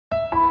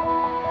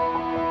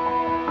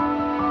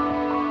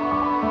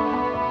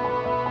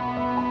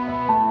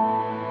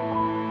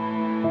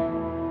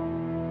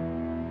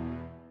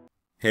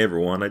Hey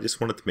everyone, I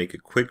just wanted to make a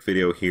quick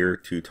video here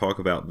to talk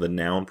about the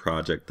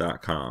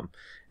nounproject.com.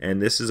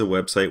 And this is a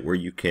website where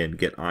you can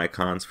get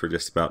icons for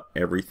just about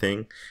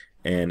everything.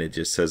 And it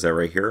just says that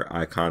right here,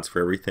 icons for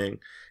everything.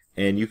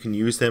 And you can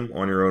use them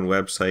on your own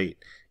website.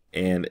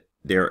 And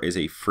there is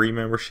a free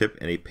membership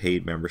and a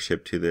paid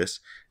membership to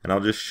this. And I'll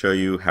just show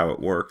you how it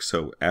works.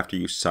 So after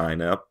you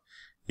sign up,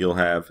 you'll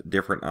have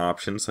different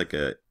options like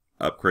a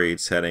upgrade,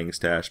 settings,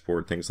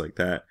 dashboard, things like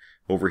that.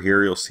 Over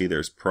here you'll see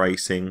there's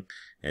pricing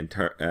and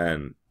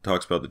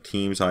talks about the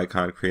teams,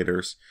 icon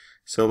creators.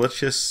 So let's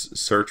just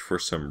search for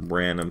some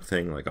random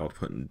thing, like I'll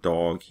put in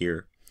dog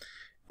here.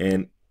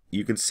 And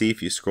you can see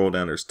if you scroll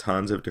down, there's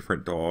tons of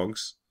different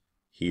dogs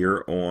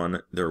here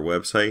on their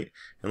website.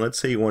 And let's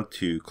say you want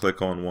to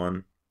click on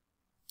one,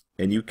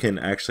 and you can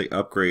actually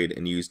upgrade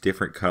and use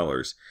different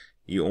colors.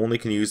 You only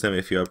can use them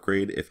if you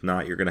upgrade. If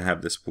not, you're going to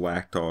have this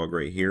black dog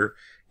right here,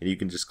 and you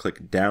can just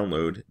click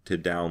download to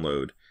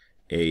download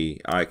a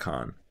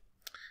icon.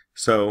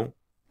 So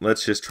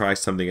let's just try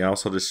something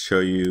else. I'll just show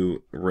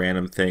you a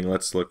random thing.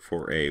 Let's look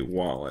for a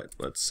wallet,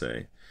 let's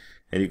say.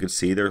 And you can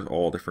see there's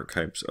all different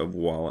types of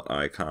wallet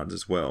icons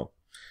as well.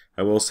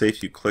 I will say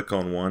if you click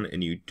on one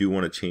and you do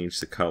want to change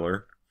the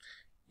color,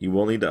 you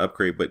will need to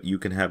upgrade, but you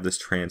can have this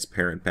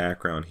transparent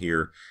background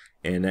here,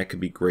 and that could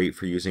be great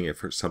for using it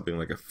for something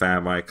like a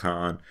fav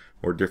icon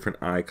or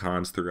different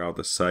icons throughout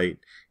the site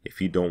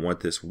if you don't want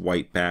this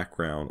white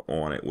background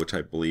on it, which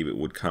I believe it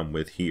would come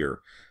with here.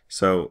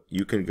 So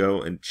you can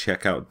go and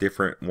check out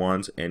different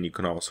ones, and you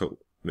can also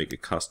make a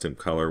custom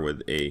color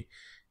with a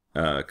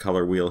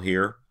color wheel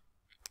here,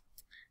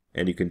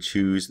 and you can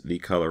choose the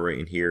color right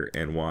in here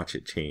and watch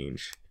it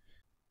change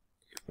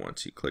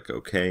once you click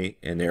OK,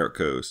 and there it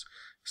goes.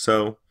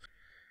 So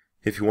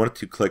if you wanted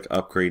to click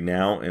upgrade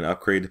now and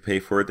upgrade to pay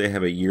for it, they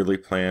have a yearly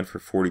plan for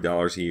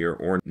 $40 a year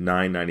or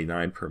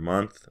 $9.99 per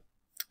month,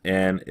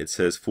 and it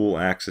says full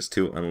access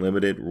to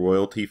unlimited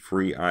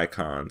royalty-free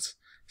icons.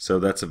 So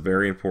that's a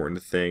very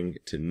important thing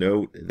to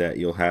note, that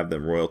you'll have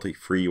them royalty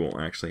free. You won't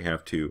actually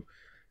have to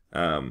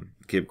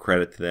give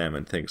credit to them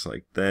and things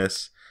like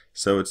this.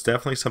 So it's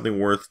definitely something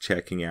worth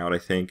checking out. I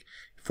think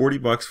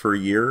 $40 for a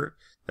year,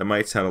 that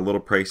might sound a little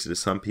pricey to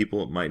some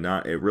people. It might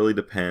not. It really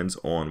depends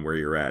on where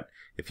you're at.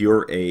 If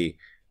you're a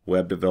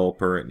web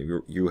developer and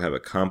you have a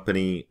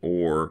company,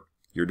 or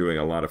you're doing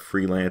a lot of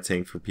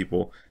freelancing for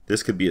people,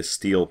 this could be a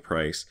steal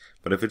price.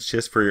 But if it's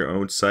just for your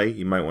own site,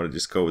 you might want to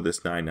just go with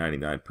this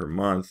 $9.99 per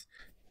month.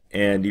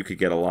 And you could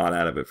get a lot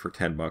out of it for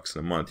 $10 in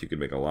a month. You could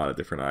make a lot of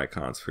different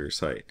icons for your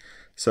site.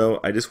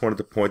 So I just wanted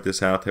to point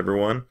this out to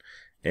everyone,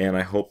 and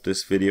I hope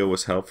this video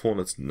was helpful,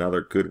 and it's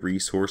another good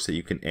resource that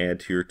you can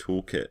add to your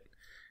toolkit.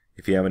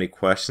 If you have any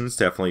questions,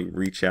 definitely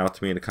reach out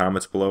to me in the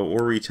comments below,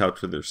 or reach out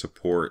to their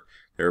support.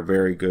 They're a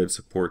very good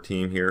support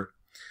team here,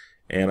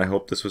 and I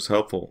hope this was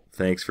helpful.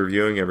 Thanks for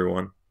viewing,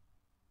 everyone.